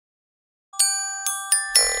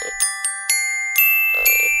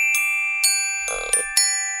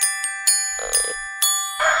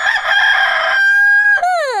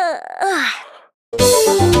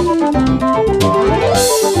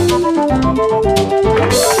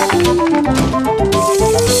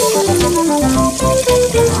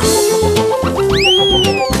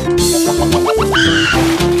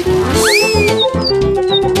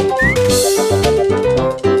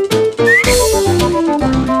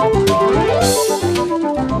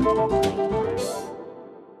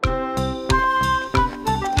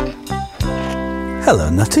Hello,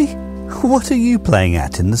 Nutty. What are you playing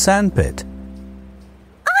at in the sandpit?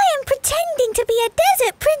 I am pretending to be a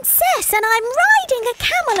desert princess and I'm riding a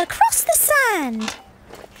camel across the sand.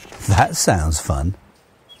 That sounds fun.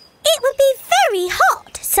 It would be very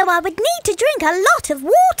hot, so I would need to drink a lot of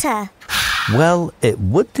water. Well, it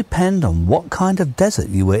would depend on what kind of desert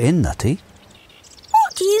you were in, Nutty.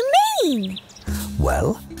 What do you mean?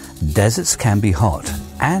 Well, deserts can be hot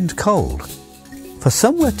and cold. For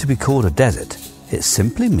somewhere to be called a desert, it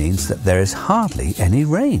simply means that there is hardly any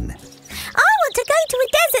rain. I want to go to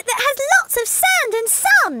a desert that has lots of sand and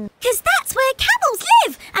sun, because that's where camels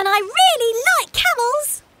live, and I really like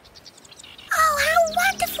camels. Oh, how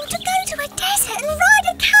wonderful to go to a desert and ride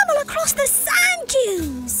a camel across the sand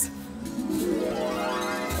dunes.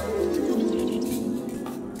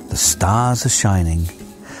 The stars are shining.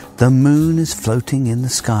 The moon is floating in the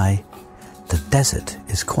sky. The desert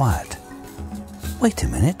is quiet. Wait a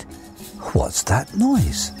minute. What's that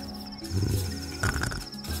noise?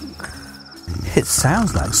 It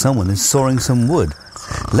sounds like someone is sawing some wood.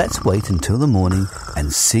 Let's wait until the morning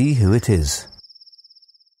and see who it is.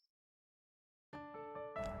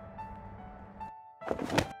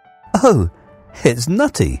 Oh, it's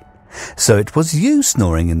Nutty. So it was you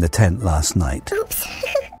snoring in the tent last night. Oops.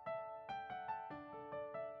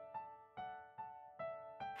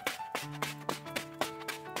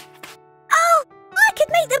 Oh, I could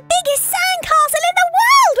make the biggest sandcastle in the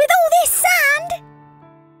world with all this sand.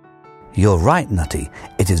 You're right, Nutty.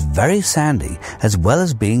 It is very sandy as well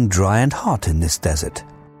as being dry and hot in this desert.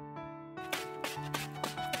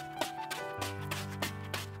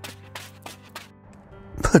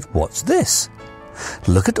 But what's this?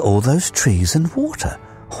 Look at all those trees and water.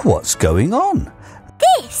 What's going on?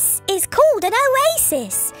 This is called an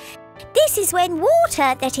oasis. This is when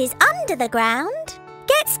water that is under the ground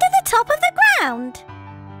gets to the top of the ground.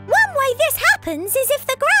 One way this happens is if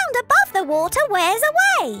the ground above the water wears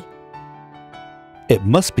away. It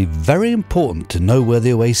must be very important to know where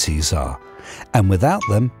the oases are, and without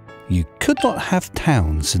them, you could not have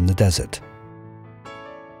towns in the desert.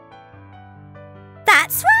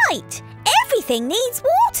 That's right. Everything needs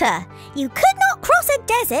water. You could not cross a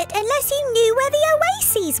desert unless you knew where the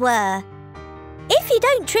oases were. If you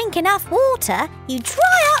don't drink enough water, you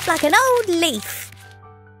dry up like an old leaf.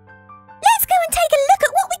 Let's go and take a look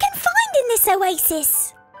at what we can find in this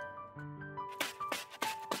oasis.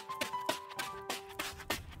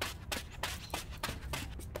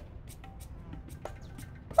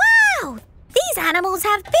 Wow! These animals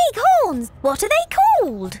have big horns. What are they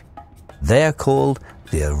called? They are called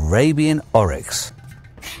the Arabian oryx.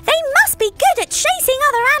 They must be good at chasing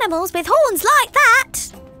other animals with horns like that.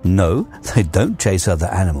 No, they don't chase other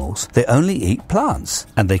animals. They only eat plants,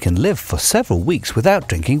 and they can live for several weeks without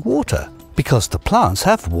drinking water, because the plants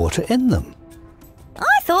have water in them.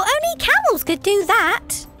 I thought only camels could do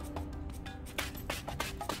that.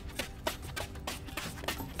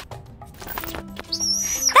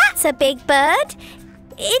 That's a big bird.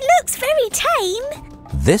 It looks very tame.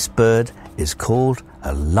 This bird is called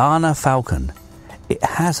a Lana falcon. It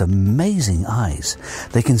has amazing eyes.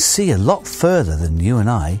 They can see a lot further than you and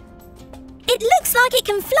I. It looks like it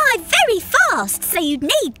can fly very fast, so you'd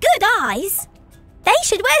need good eyes. They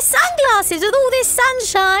should wear sunglasses with all this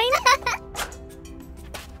sunshine.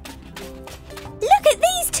 Look at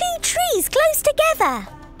these two trees close together.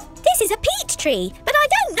 This is a peach tree, but I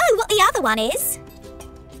don't know what the other one is.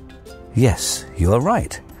 Yes, you are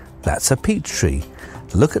right. That's a peach tree.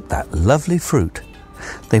 Look at that lovely fruit.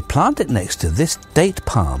 They plant it next to this date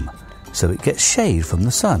palm, so it gets shade from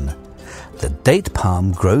the sun. The date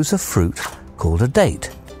palm grows a fruit called a date.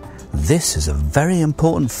 This is a very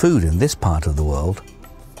important food in this part of the world.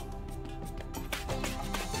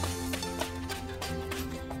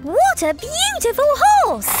 What a beautiful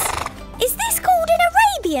horse! Is this called an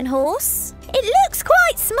Arabian horse? It looks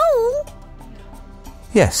quite small.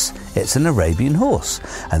 Yes, it's an Arabian horse,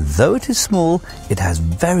 and though it is small, it has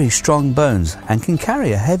very strong bones and can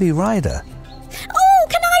carry a heavy rider. Oh,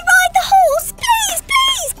 can I ride the horse? Please,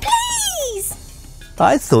 please, please!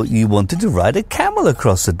 I thought you wanted to ride a camel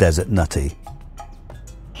across the desert, Nutty.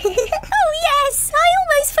 Oh yes, I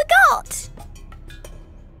almost forgot.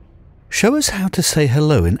 Show us how to say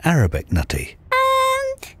hello in Arabic, Nutty.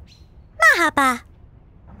 Mahaba.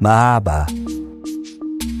 Mahaba.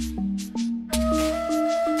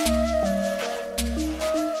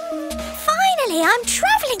 Finally, I'm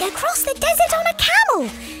travelling across the desert on a camel.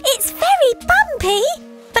 It's very bumpy,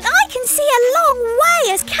 but I can see a long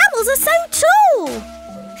way as camels are so tall.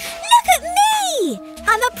 Look at me!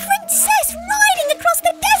 I'm a princess riding across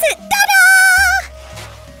the desert. Ta-da!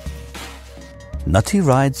 Nutty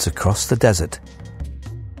rides across the desert.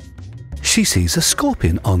 She sees a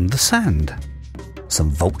scorpion on the sand, some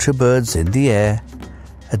vulture birds in the air,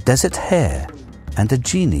 a desert hare, and a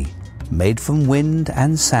genie made from wind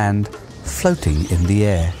and sand floating in the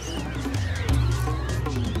air.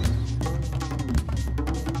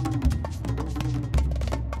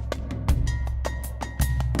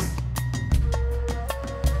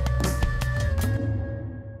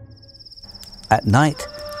 At night,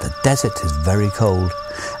 the desert is very cold,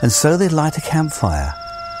 and so they light a campfire.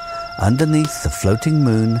 Underneath the floating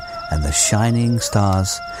moon and the shining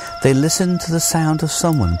stars, they listen to the sound of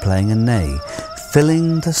someone playing a neigh,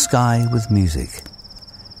 filling the sky with music.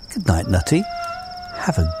 Good night, Nutty.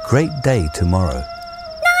 Have a great day tomorrow.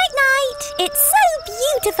 Night, night. It's so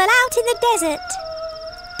beautiful out in the desert.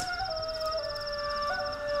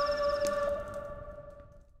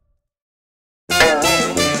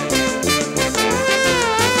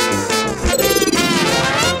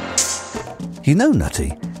 You know,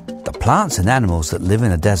 Nutty, the plants and animals that live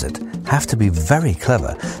in a desert have to be very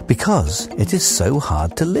clever because it is so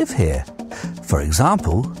hard to live here. For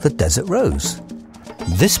example, the desert rose.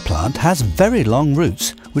 This plant has very long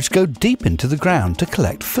roots which go deep into the ground to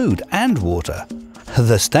collect food and water.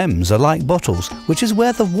 The stems are like bottles, which is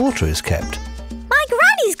where the water is kept. My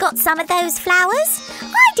granny's got some of those flowers.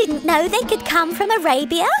 I didn't know they could come from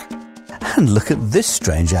Arabia. And look at this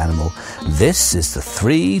strange animal. This is the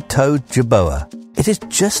three-toed jerboa. It is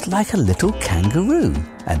just like a little kangaroo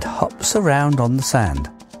and hops around on the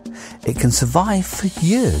sand. It can survive for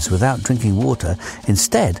years without drinking water,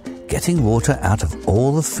 instead getting water out of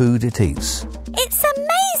all the food it eats. It's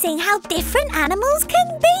amazing how different animals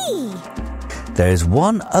can be. There is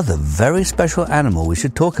one other very special animal we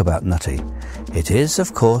should talk about, Nutty. It is,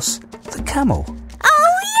 of course, the camel.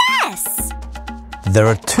 Oh, yes! There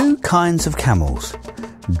are two kinds of camels,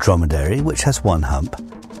 dromedary, which has one hump,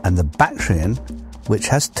 and the Bactrian, which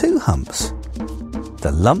has two humps.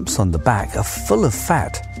 The lumps on the back are full of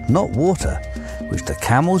fat, not water, which the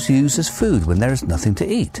camels use as food when there is nothing to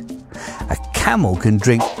eat. A camel can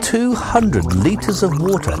drink 200 litres of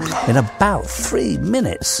water in about 3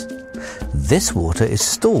 minutes. This water is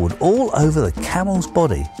stored all over the camel's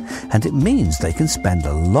body, and it means they can spend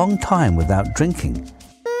a long time without drinking.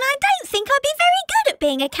 I don't think I'd be very good at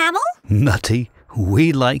being a camel. Nutty,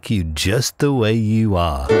 we like you just the way you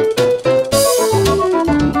are.